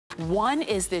One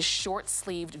is this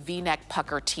short-sleeved V-neck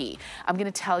pucker tee. I'm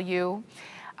gonna tell you,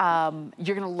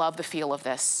 you're gonna love the feel of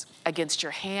this against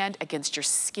your hand, against your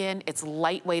skin. It's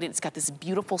lightweight and it's got this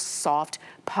beautiful, soft,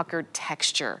 puckered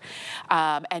texture.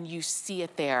 And you see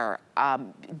it there.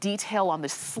 Detail on the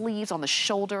sleeves, on the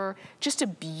shoulder, just a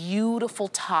beautiful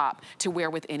top to wear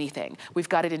with anything. We've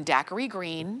got it in daiquiri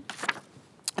green.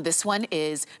 This one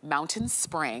is Mountain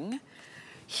Spring.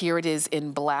 Here it is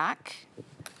in black.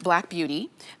 Black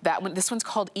Beauty. That one, this one's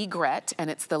called Egret,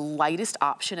 and it's the lightest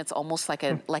option. It's almost like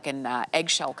an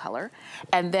eggshell color.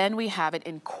 And then we have it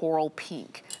in Coral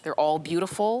Pink. They're all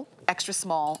beautiful, extra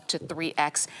small to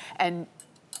 3X. And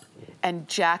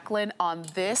Jaclyn, on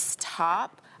this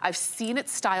top, I've seen it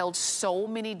styled so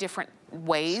many different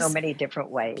ways. So many different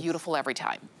ways. Beautiful every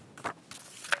time.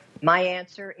 My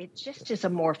answer, it just is a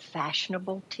more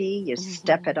fashionable tee. You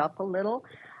step it up a little.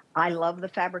 I love the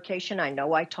fabrication. I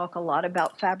know I talk a lot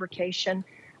about fabrication.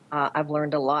 I've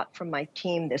learned a lot from my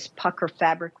team. This pucker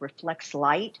fabric reflects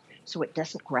light, so it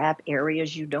doesn't grab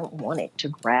areas you don't want it to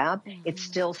grab. It's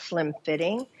still slim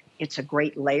fitting. It's a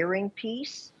great layering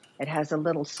piece. It has a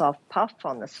little soft puff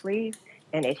on the sleeve,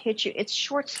 and it hits you. It's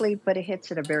short sleeve, but it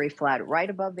hits at a very flat, right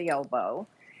above the elbow.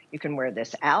 You can wear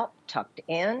this out, tucked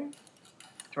in.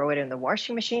 Throw it in the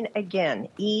washing machine. Again,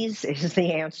 ease is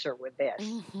the answer with this.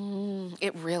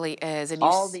 It really is. And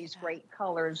all these great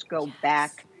colors go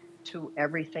back to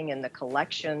everything in the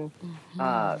collection.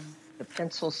 The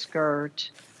pencil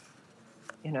skirt,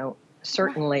 you know,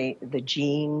 certainly the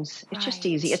jeans. It's just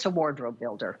easy. It's a wardrobe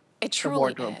builder. It truly is.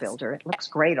 Wardrobe builder. It looks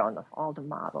great on all the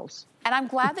models. And I'm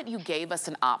glad that you gave us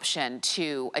an option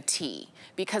to a tee,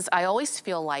 because I always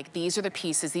feel like these are the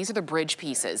pieces, these are the bridge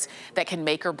pieces that can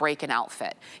make or break an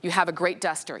outfit. You have a great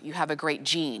duster, you have a great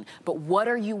jean, but what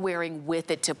are you wearing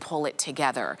with it to pull it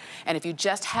together? And if you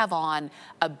just have on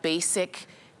a basic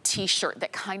t-shirt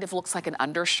that kind of looks like an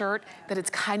undershirt, that it's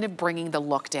kind of bringing the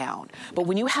look down. But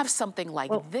when you have something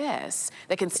like this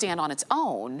that can stand on its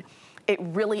own, it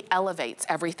really elevates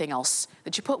everything else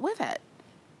that you put with it.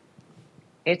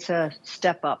 It's a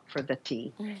step up for the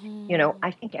tee. You know, I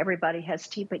think everybody has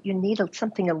tee, but you need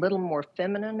something a little more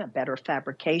feminine, a better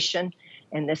fabrication.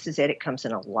 And this is it. It comes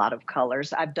in a lot of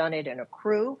colors. I've done it in a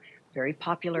crew, very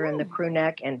popular in the crew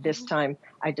neck. And this time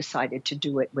I decided to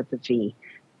do it with the V.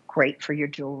 Great for your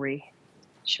jewelry.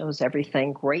 Shows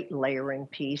everything. Great layering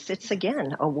piece. It's,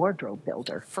 again, a wardrobe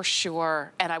builder. For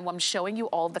sure. And I'm showing you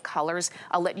all the colors.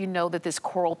 I'll let you know that this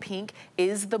coral pink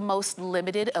is the most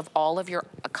limited of all of your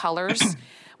colors.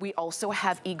 We also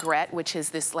have Egret, which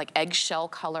is this like eggshell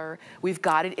color. We've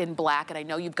got it in black, and I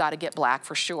know you've got to get black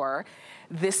for sure.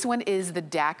 This one is the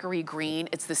daiquiri green.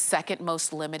 It's the second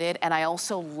most limited. And I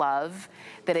also love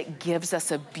that it gives us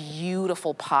a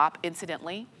beautiful pop,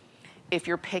 incidentally. If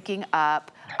you're picking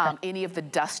up any of the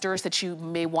dusters that you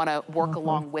may want to work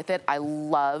along with it, I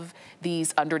love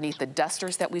these underneath the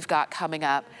dusters that we've got coming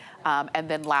up. And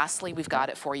then lastly, we've got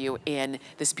it for you in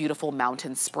this beautiful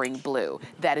Mountain Spring blue.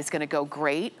 That is going to go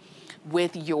great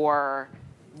with your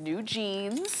new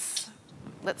jeans.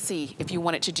 Let's see if you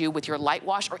want it to do with your light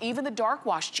wash or even the dark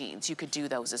wash jeans. You could do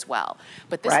those as well.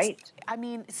 But this is, I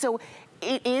mean, so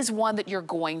it is one that you're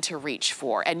going to reach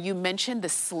for. And you mentioned the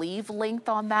sleeve length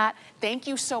on that. Thank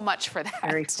you so much for that.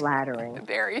 Very flattering.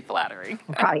 Very flattering.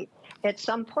 Right. At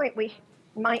some point, we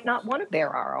might not want to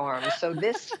bare our arms. So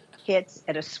this hits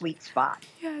at a sweet spot.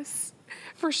 Yes.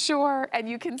 For sure, and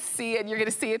you can see it, you're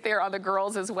gonna see it there on the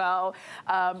girls as well.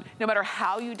 No matter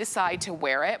how you decide to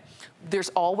wear it, there's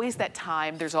always that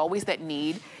time, there's always that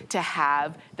need to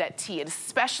have that tee, and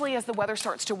especially as the weather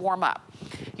starts to warm up,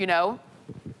 you know?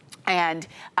 And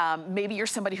maybe you're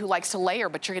somebody who likes to layer,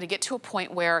 but you're gonna get to a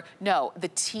point where, no, the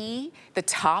tee, the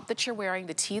top that you're wearing,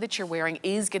 the tee that you're wearing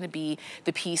is gonna be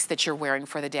the piece that you're wearing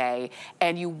for the day,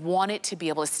 and you want it to be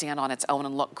able to stand on its own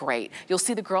and look great. You'll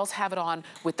see the girls have it on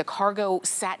with the cargo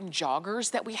satin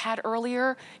joggers that we had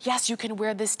earlier. Yes, you can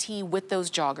wear this tee with those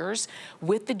joggers,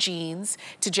 with the jeans,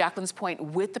 to Jaclyn's point,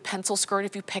 with the pencil skirt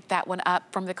if you pick that one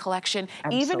up from the collection,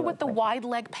 even with the wide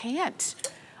leg pant.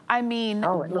 I mean,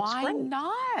 why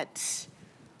not?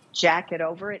 Jacket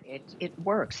over it, it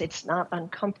works. It's not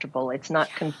uncomfortable. It's not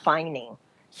confining.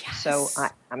 Yes. So,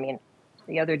 I mean,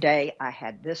 the other day I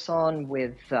had this on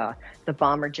with the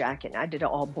bomber jacket, and I did it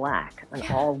all black, an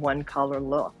all one color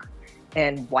look,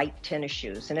 and white tennis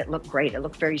shoes, and it looked great. It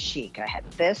looked very chic. I had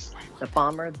this, the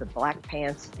bomber, the black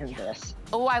pants, and this.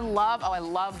 Oh, I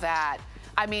love that.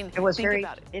 I mean, it was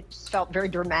it felt very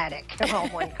dramatic, all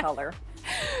one color.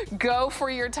 Go for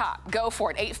your top. Go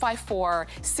for it.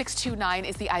 854-629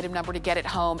 is the item number to get it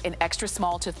home in extra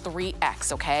small to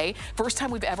 3X, okay? First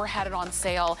time we've ever had it on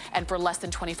sale, and for less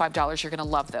than $25, you're gonna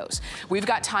love those. We've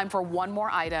got time for one more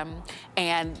item,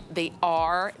 and they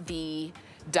are the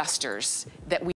dusters that we